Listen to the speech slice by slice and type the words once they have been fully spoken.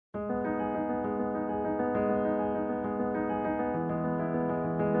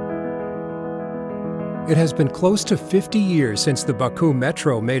It has been close to 50 years since the Baku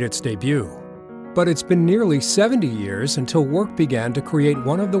Metro made its debut. But it's been nearly 70 years until work began to create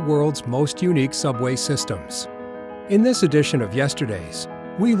one of the world's most unique subway systems. In this edition of Yesterdays,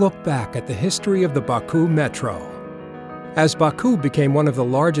 we look back at the history of the Baku Metro. As Baku became one of the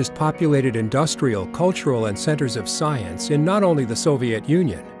largest populated industrial, cultural, and centers of science in not only the Soviet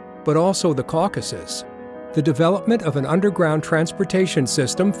Union, but also the Caucasus, the development of an underground transportation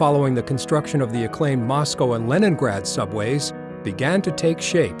system following the construction of the acclaimed Moscow and Leningrad subways began to take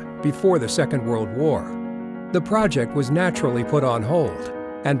shape before the Second World War. The project was naturally put on hold,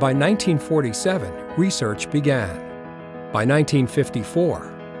 and by 1947, research began. By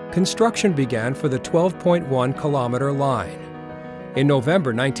 1954, construction began for the 12.1-kilometer line. In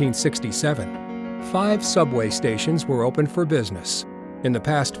November 1967, 5 subway stations were opened for business. In the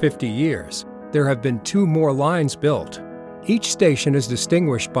past 50 years, there have been 2 more lines built. Each station is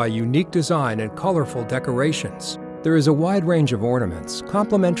distinguished by unique design and colorful decorations. There is a wide range of ornaments,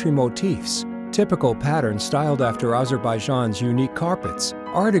 complementary motifs, typical patterns styled after Azerbaijan's unique carpets,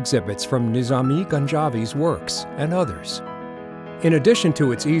 art exhibits from Nizami Ganjavi's works, and others. In addition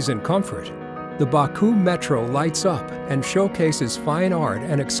to its ease and comfort, the Baku Metro lights up and showcases fine art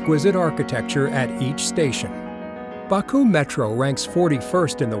and exquisite architecture at each station. Baku Metro ranks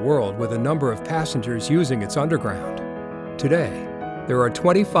 41st in the world with a number of passengers using its underground. Today, there are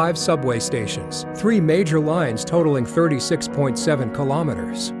 25 subway stations, 3 major lines totaling 36.7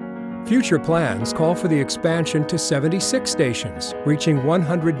 kilometers. Future plans call for the expansion to 76 stations, reaching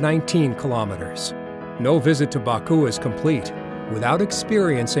 119 kilometers. No visit to Baku is complete without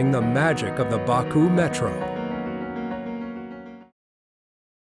experiencing the magic of the Baku Metro.